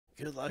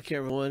Good luck,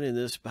 everyone, in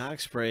this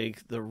box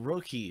break. The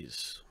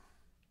rookies.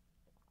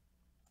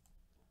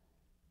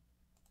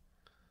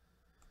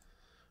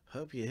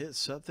 Hope you hit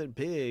something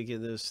big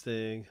in this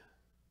thing.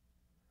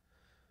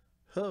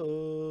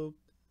 Hope.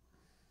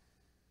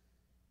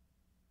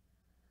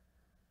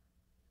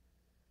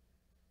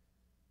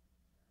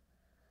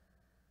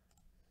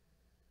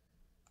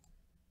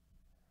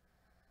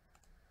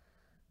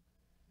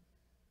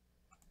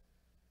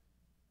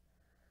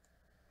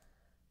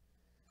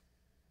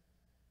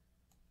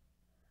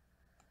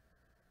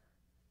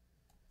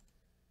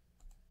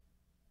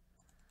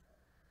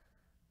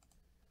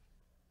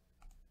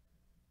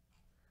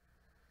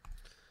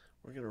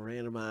 We're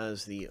going to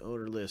randomize the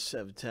owner list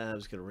 7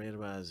 times. Going to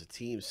randomize the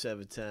team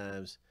 7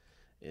 times.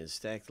 And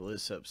stack the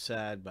lists up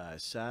side by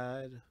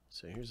side.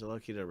 So here's the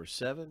lucky number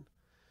 7.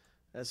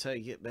 That's how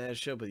you get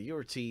matched up with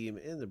your team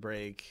in the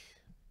break.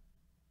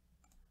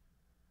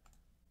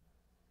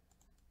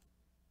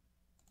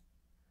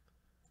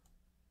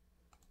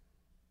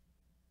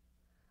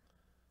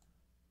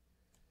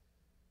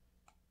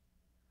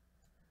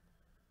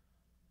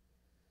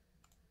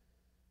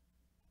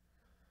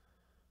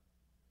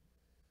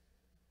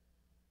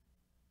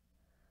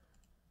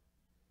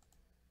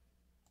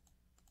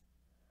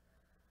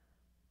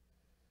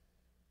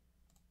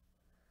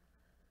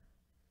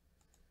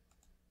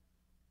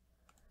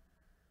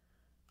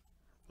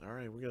 All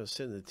right, we're going to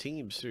send the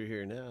teams through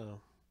here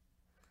now.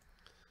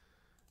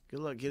 Good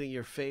luck getting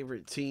your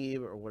favorite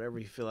team or whatever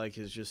you feel like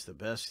is just the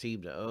best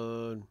team to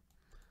own.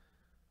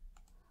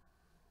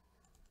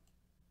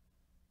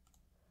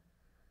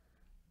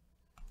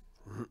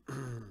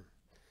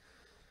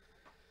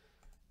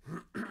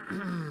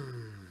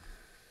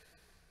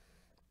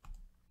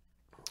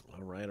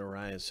 All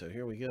right. So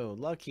here we go.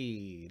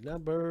 Lucky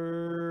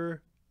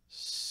number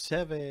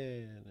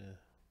 7.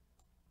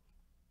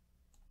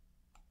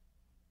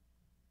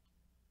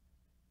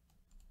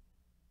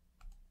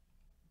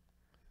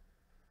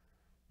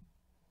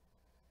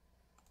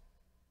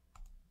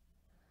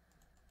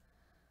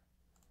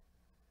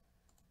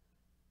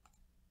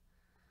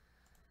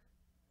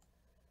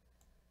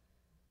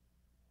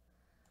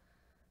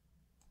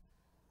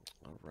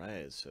 All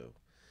right, so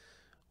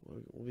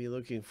we'll be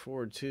looking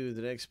forward to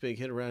the next big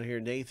hit around here.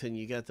 Nathan,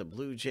 you got the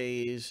Blue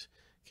Jays.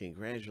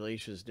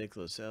 Congratulations,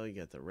 Nicholas L. You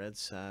got the Red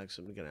Sox.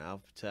 I'm going to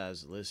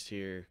alphabetize the list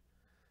here.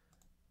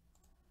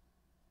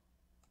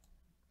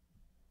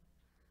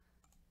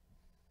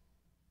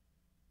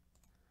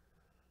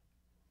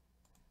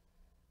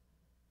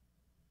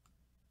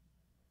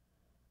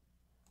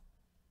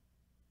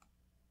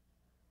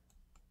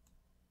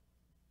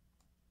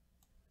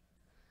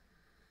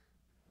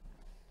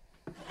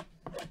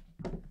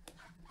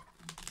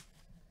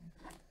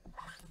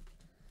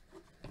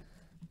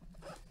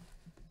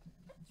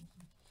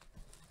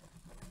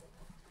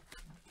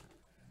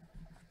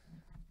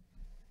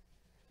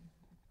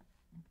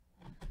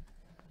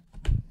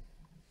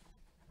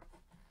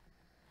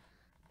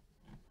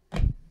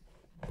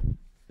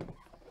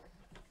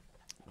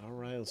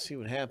 Let's see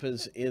what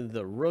happens in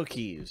the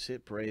rookies.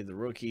 Hit parade, the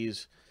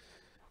rookies.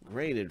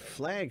 Graded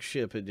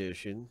flagship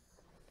edition.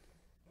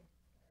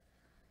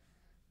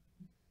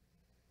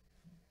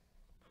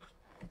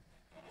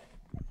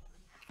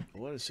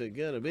 What is it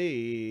going to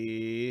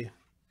be?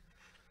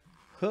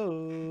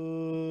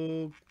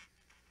 Hope.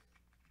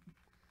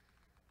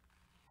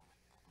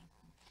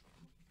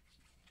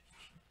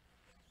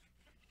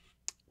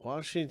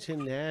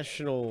 Washington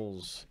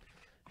Nationals.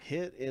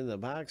 Hit in the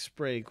box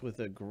break with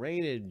a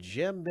graded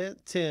gem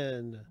mint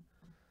 10.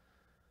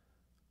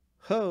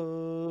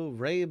 Ho,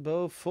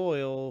 rainbow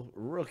foil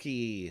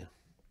rookie.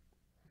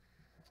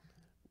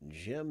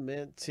 Gem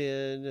mint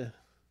 10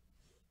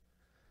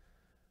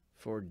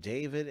 for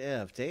David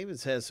F.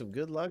 David's had some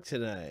good luck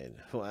tonight.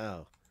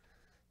 Wow.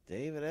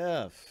 David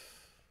F.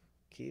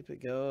 Keep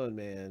it going,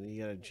 man.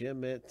 You got a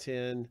gem mint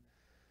 10.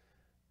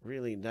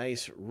 Really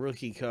nice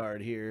rookie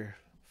card here.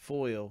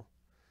 Foil.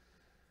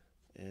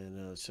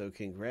 And so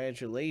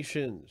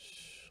congratulations.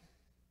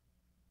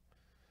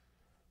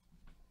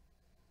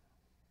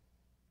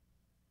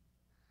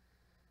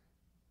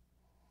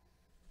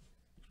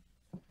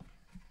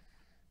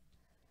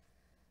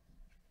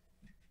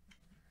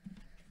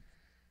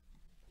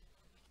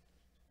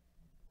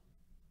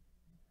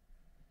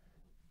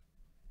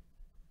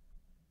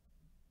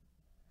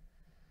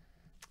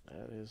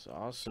 That is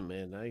awesome,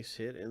 man. Nice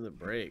hit in the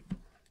break.